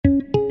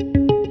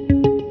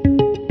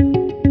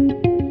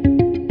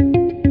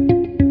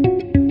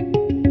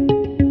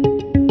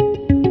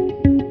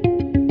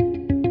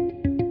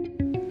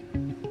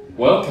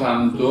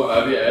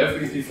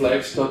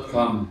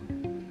flags.com.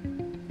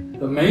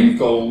 The main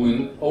goal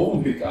in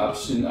ovum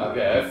pickups in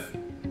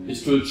IVF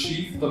is to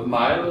achieve the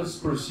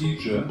mildest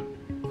procedure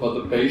for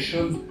the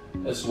patient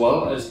as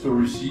well as to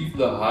receive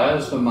the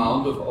highest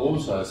amount of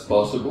oocytes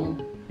possible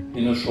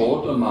in a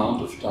short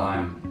amount of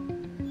time.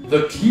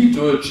 The key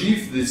to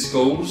achieve these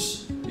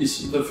goals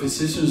is the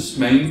physician's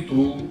main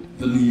tool,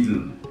 the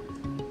needle.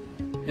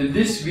 In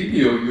this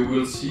video you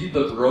will see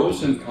the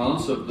pros and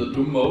cons of the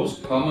two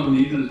most common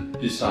needle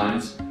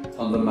designs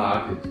on the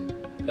market,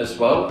 as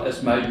well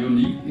as my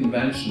unique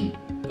invention,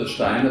 the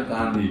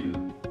STEINER.TAN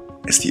needle.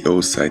 As the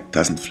oocyte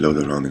doesn't float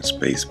around in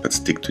space but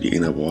stick to the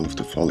inner wall of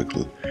the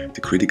follicle,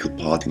 the critical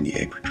part in the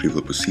egg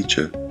retrieval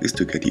procedure is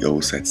to get the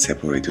oocyte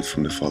separated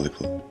from the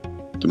follicle.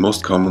 The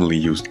most commonly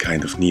used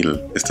kind of needle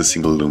is the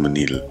single lumen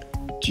needle.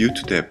 Due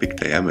to their big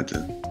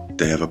diameter,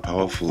 they have a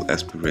powerful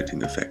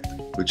aspirating effect,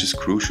 which is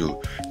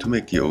crucial to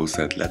make the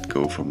oocyte let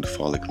go from the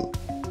follicle.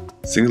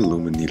 Single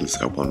lumen needles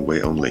are one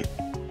way only.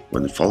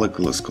 When the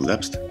follicle is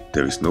collapsed,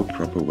 there is no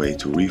proper way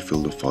to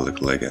refill the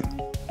follicle again.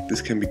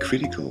 This can be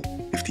critical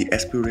if the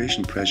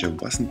aspiration pressure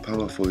wasn't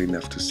powerful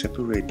enough to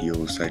separate the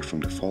oocyte from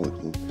the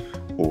follicle,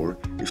 or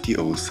if the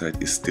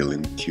oocyte is still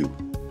in the tube.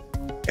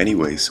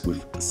 Anyways,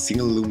 with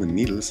single lumen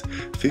needles,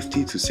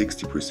 50 to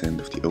 60%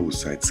 of the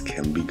oocytes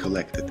can be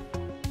collected.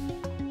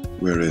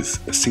 Whereas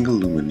single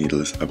lumen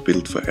needles are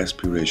built for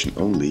aspiration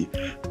only,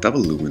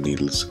 double lumen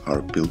needles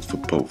are built for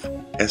both,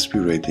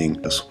 aspirating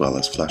as well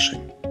as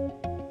flushing.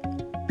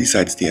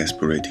 Besides the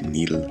aspirating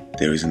needle,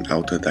 there is an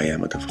outer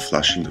diameter for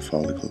flushing the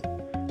follicle.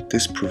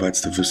 This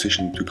provides the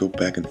physician to go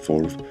back and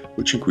forth,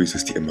 which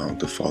increases the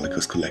amount of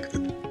follicles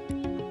collected.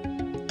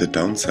 The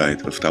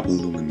downside of double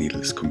lumen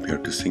needles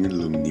compared to single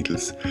lumen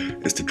needles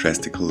is the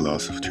drastic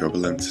loss of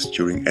turbulences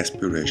during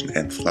aspiration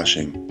and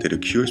flushing that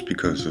occurs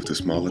because of the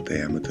smaller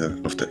diameter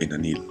of the inner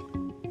needle.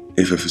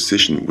 If a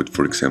physician would,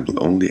 for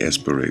example, only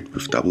aspirate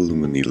with double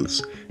lumen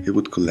needles, he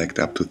would collect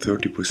up to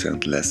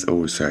 30% less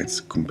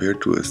oocytes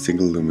compared to a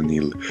single lumen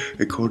needle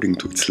according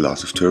to its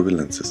loss of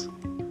turbulences.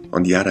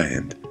 On the other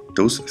hand,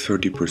 those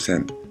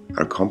 30%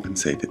 are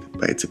compensated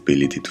by its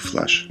ability to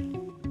flush.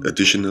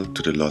 Additional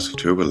to the loss of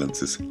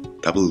turbulences,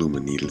 double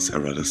lumen needles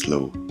are rather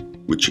slow,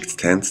 which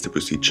extends the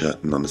procedure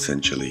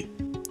non-essentially.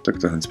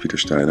 Dr. Hans-Peter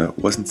Steiner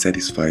wasn't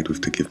satisfied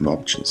with the given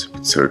options,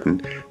 but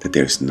certain that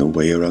there is no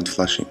way around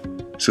flushing.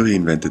 So he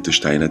invented the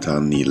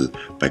STEINER.TAN needle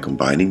by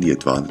combining the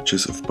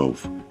advantages of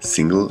both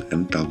single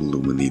and double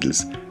lumen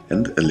needles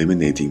and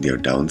eliminating their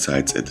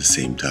downsides at the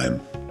same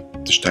time.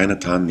 The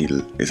STEINER.TAN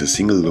needle is a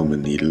single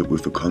lumen needle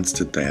with a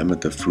constant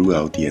diameter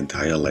throughout the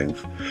entire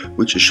length,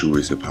 which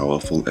assures a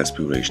powerful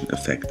aspiration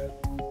effect.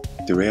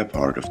 The rear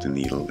part of the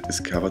needle is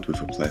covered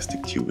with a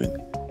plastic tubing.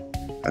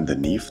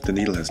 Underneath, the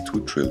needle has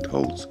two drilled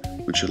holes,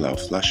 which allow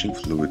flushing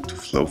fluid to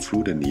flow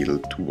through the needle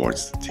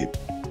towards the tip.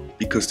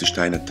 Because the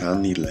STEINER.TAN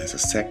needle has a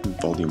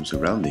second volume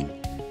surrounding,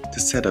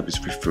 the setup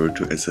is referred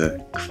to as a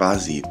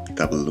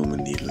quasi-double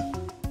lumen needle.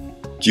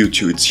 Due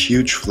to its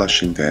huge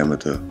flushing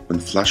diameter, when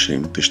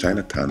flushing, the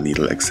STEINER.TAN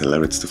needle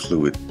accelerates the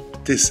fluid.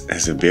 This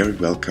has a very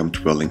welcome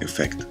twirling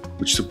effect,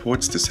 which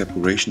supports the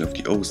separation of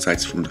the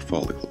oocytes from the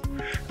follicle,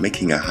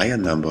 making a higher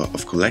number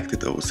of collected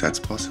oocytes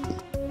possible.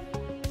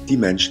 The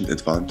mentioned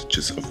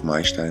advantages of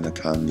my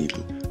STEINER.TAN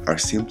needle are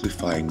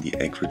simplifying the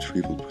egg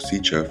retrieval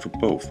procedure for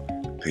both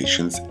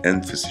patients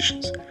and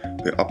physicians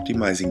by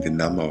optimizing the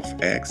number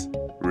of eggs,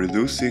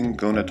 reducing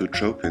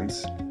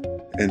gonadotropins,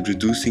 and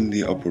reducing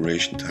the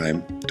operation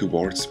time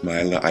towards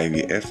milder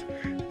IVF,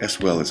 as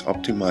well as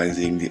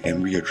optimizing the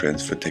embryo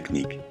transfer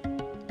technique.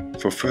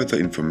 For further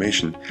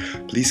information,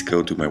 please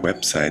go to my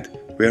website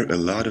where a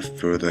lot of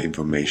further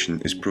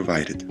information is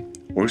provided,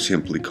 or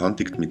simply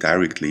contact me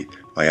directly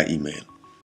via email.